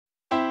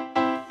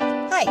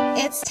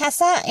Hi, it's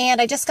Tessa, and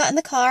I just got in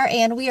the car,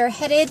 and we are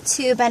headed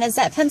to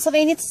Benezet,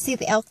 Pennsylvania to see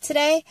the elk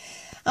today.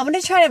 I'm going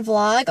to try to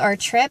vlog our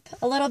trip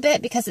a little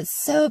bit because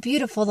it's so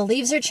beautiful. The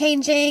leaves are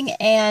changing,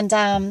 and,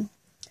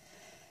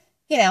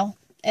 you know,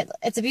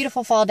 it's a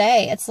beautiful fall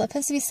day. It's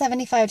supposed to be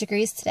 75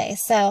 degrees today,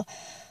 so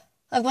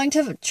I'm going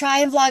to try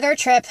and vlog our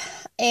trip,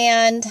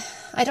 and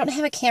I don't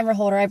have a camera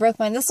holder. I broke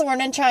mine this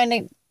morning trying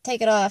to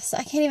take it off, so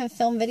I can't even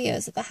film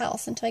videos at the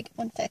house until I get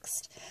one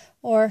fixed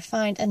or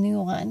find a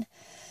new one.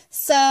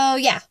 So,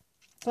 yeah,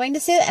 going to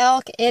see the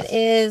elk. It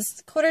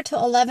is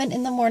 10:45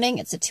 in the morning.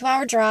 It's a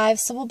 2-hour drive,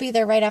 so we'll be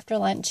there right after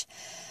lunch.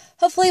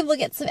 Hopefully, we'll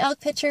get some elk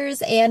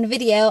pictures and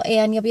video,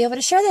 and you'll be able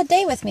to share that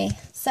day with me.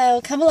 So,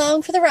 come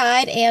along for the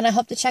ride, and I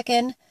hope to check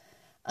in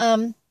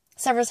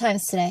several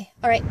times today.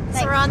 All right, thanks.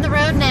 So we're on the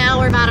road now.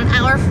 We're about an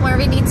hour from where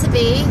we need to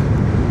be. I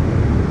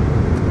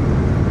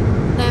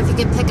don't know if you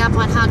can pick up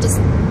on how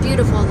just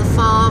beautiful the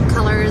fall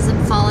colors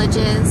and foliage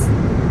is.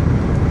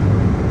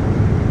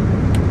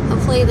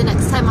 Hopefully the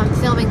next time I'm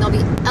filming there'll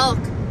be elk.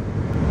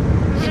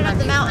 We're headed up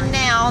the mountain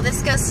now.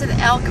 This goes to the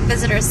Elk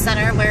Visitor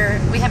Center where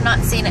we have not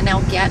seen an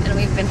elk yet, and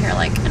we've been here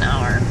like an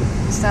hour.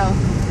 So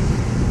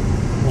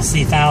we'll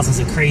see thousands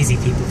of crazy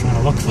people trying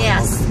to look for elk.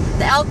 Yes,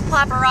 the elk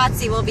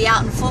paparazzi will be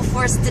out in full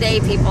force today,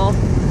 people.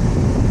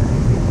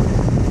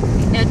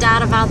 No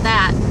doubt about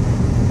that.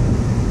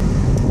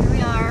 Here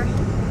we are.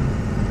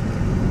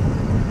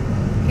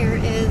 Here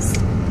is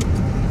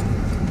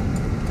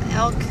the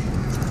Elk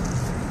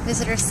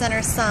Visitor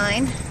Center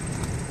sign.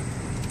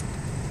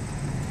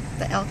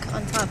 The elk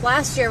on top.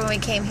 Last year when we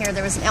came here,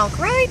 there was an elk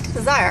right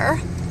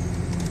there.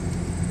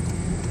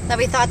 Now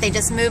we thought they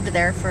just moved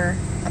there for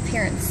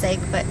appearance sake,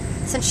 but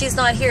since she's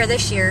not here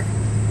this year,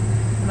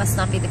 it must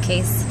not be the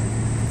case.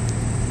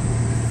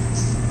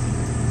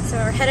 So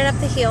we're headed up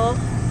the hill.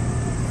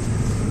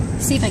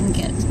 See if I can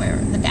get where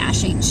the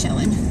dash ain't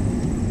showing.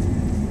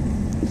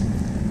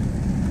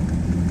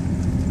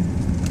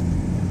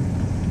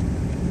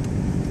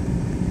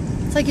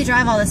 It's like you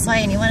drive all this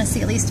way and you want to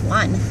see at least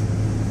one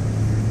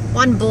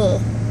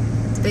bull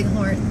with big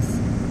horns.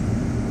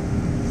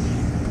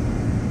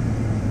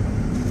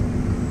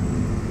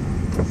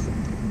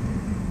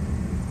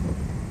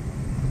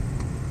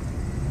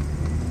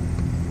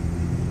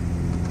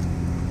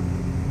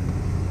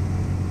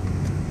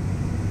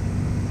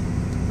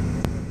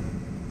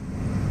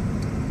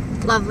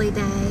 Lovely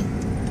day.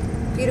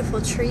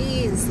 Beautiful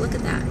trees. Look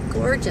at that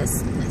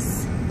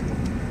gorgeousness.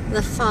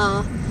 The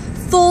fall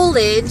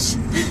foliage.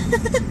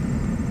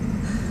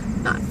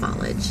 Not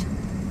foliage.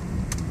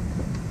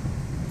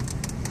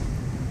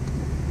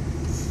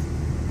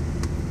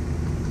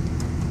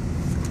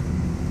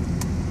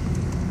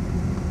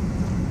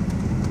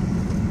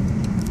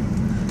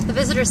 The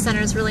visitor center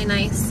is really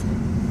nice,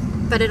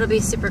 but it'll be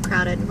super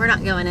crowded. We're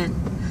not going in.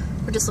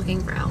 We're just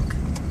looking for elk.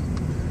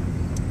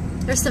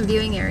 There's some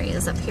viewing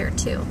areas up here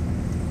too.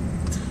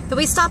 But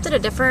we stopped at a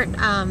different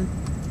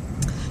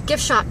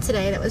gift shop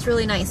today that was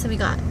really nice, and we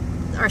got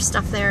our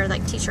stuff there,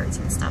 like t-shirts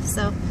and stuff,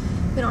 so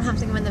we don't have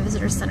to go in the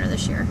visitor center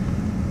this year.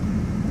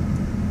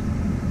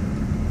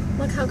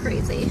 Look how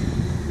crazy.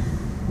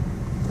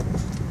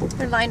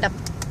 They're lined up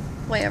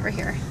way over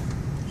here.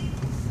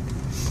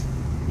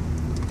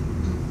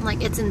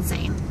 Like, it's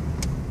insane.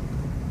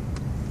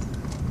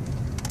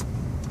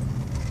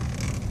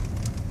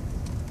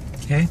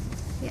 Okay.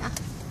 Yeah.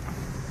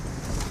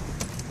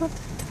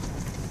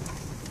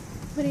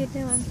 What are you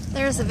doing?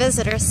 There's a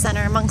visitor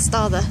center amongst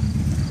all the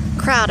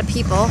crowd of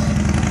people.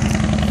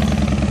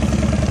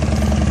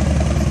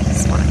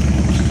 Just walking.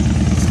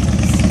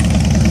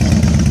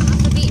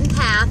 Off the beaten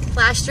path.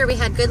 Last year we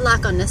had good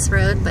luck on this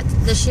road, but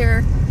this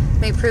year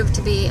may prove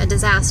to be a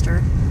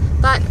disaster.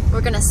 But we're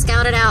going to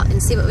scout it out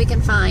and see what we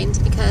can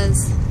find,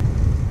 because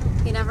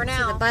you never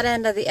know. See the butt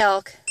end of the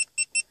elk.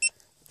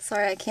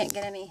 Sorry, I can't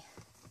get any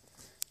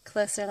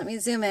closer. Let me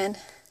zoom in.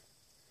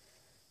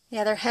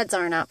 Yeah, their heads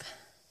aren't up,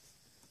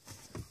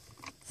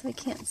 so we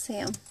can't see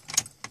them.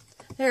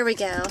 There we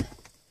go.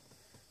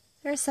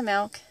 There's some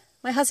elk.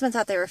 My husband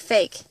thought they were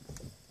fake.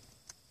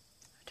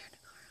 Turn the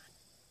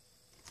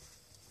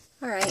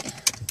car on. All right.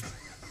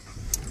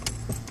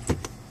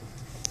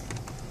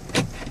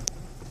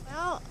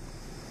 Well,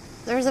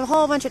 there's a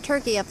whole bunch of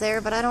turkey up there,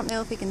 but I don't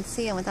know if we can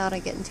see them without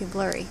it getting too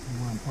blurry. And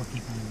we're on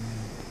Porcupine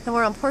Road. And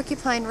we're on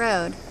Porcupine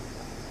Road.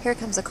 Here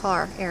comes a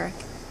car, Eric.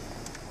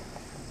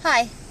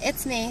 Hi,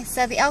 it's me.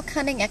 So the elk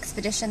hunting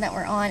expedition that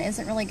we're on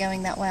isn't really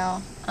going that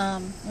well.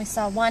 We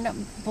saw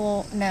one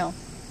bull, no,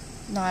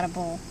 not a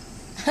bull,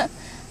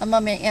 a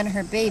mom and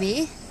her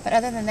baby. But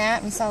other than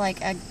that, we saw like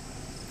a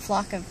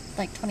flock of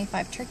like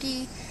 25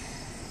 turkey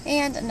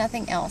and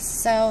nothing else.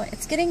 So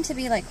it's getting to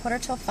be like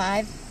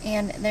 4:45,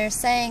 and they're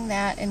saying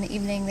that in the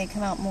evening they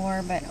come out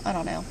more, but I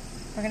don't know.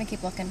 We're going to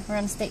keep looking. We're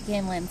on state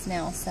game lands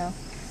now, so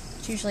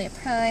it's usually a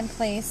prime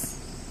place.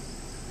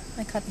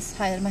 I caught this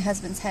high of my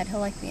husband's head. He'll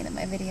like being in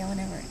my video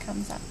whenever it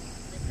comes up.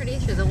 It's pretty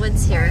through the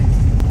woods here.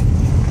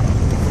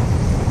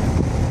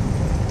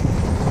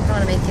 I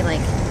want to make you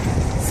like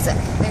sick.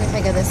 Maybe if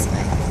I go this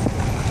way.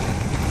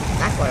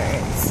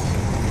 Backwards.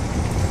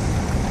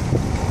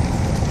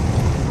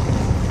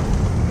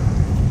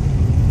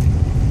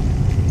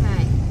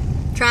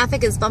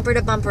 traffic is bumper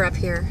to bumper up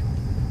here.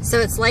 So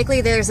it's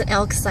likely there's an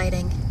elk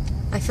sighting.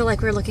 I feel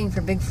like we're looking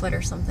for Bigfoot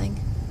or something.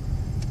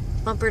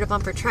 Bumper to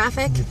bumper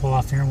traffic. Can you pull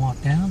off here and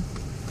walk down?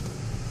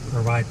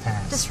 Or ride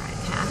past? Just ride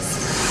past.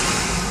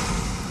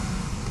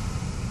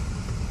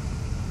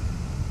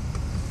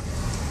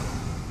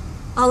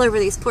 All over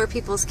these poor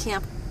people's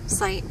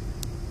campsite.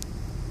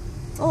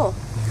 Oh.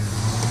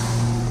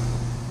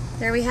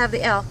 There we have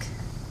the elk.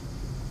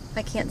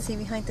 I can't see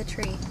behind the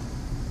tree.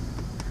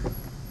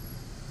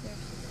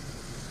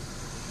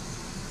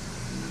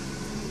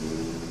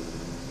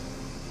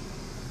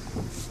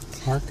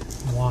 Park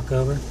and walk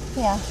over.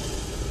 Yeah.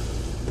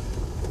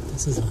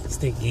 This is a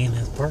state game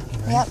that's parking,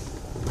 right? Yep. I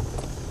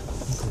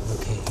think we're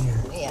okay here.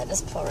 Yeah,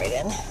 just pull right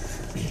in.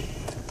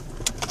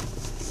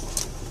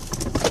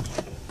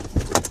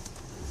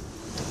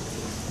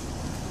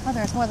 Oh,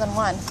 there's more than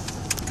one.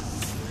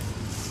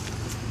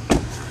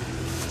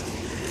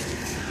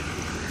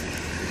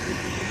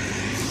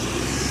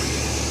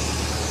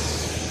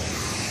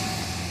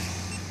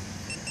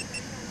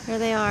 There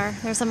they are.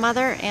 There's a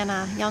mother and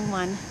a young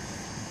one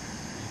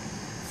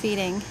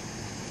feeding.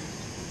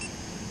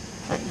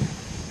 But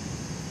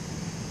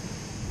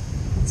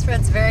this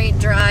road's very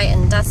dry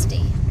and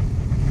dusty.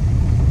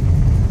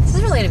 This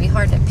is really going to be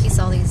hard to piece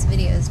all these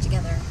videos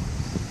together.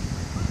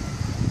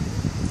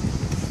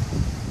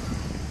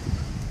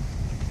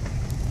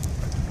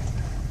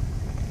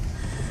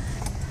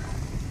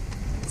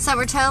 So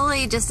we're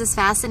totally just as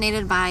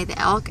fascinated by the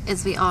elk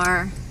as we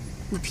are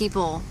the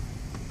people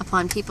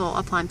upon people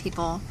upon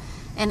people.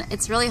 And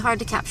it's really hard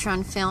to capture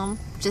on film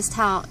just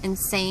how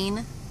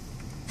insane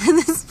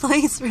this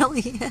place really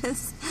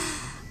is.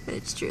 But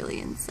it's truly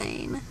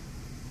insane.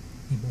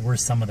 Yeah, but we're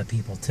some of the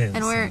people too.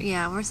 And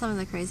we're some of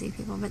the crazy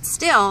people. But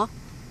still,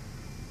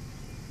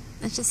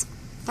 it's just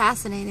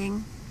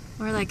fascinating.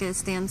 We're like at a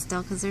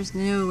standstill because there's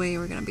no way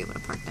we're going to be able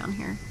to park down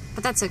here.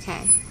 But that's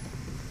okay.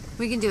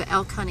 We can do an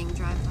elk hunting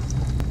drive-by.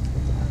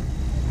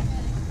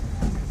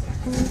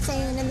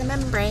 Insane in the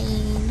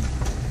membrane.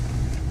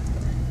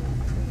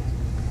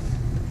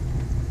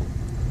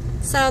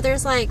 So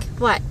there's like,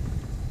 what,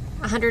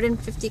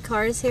 150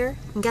 cars here?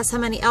 And guess how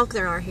many elk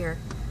there are here?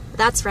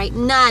 That's right,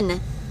 none.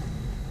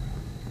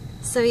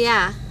 So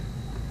yeah,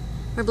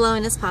 we're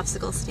blowing this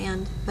popsicle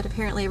stand, but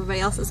apparently everybody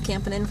else is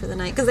camping in for the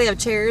night because they have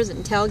chairs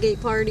and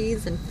tailgate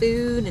parties and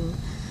food, and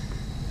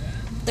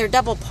they're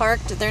double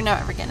parked. They're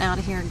never getting out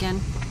of here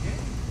again.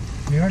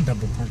 We are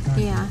double parked, aren't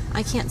we? Yeah,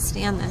 I can't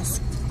stand this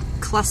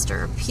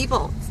cluster of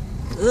people.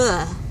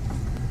 Ugh.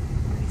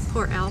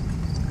 Poor elk.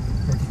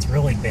 It's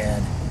really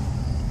bad.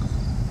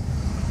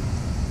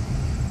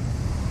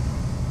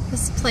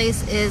 This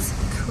place is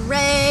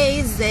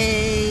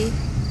crazy.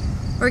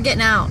 We're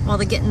getting out while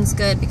the getting's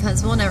good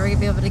because we'll never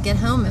be able to get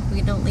home if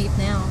we don't leave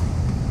now.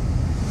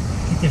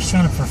 I think they're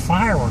showing up for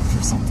fireworks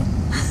or something.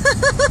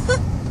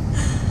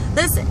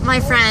 This, my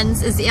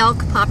friends, is the elk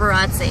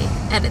paparazzi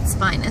at its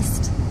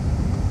finest.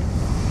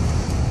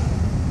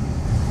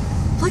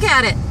 Look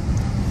at it.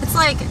 It's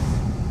like...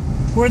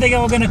 Where are they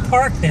all going to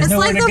park? There's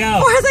nowhere to go. It's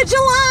like the 4th of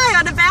July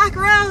on a back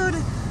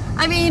road.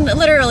 I mean,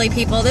 literally,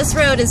 people, this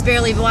road is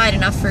barely wide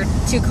enough for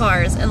 2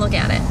 cars, and look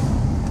at it.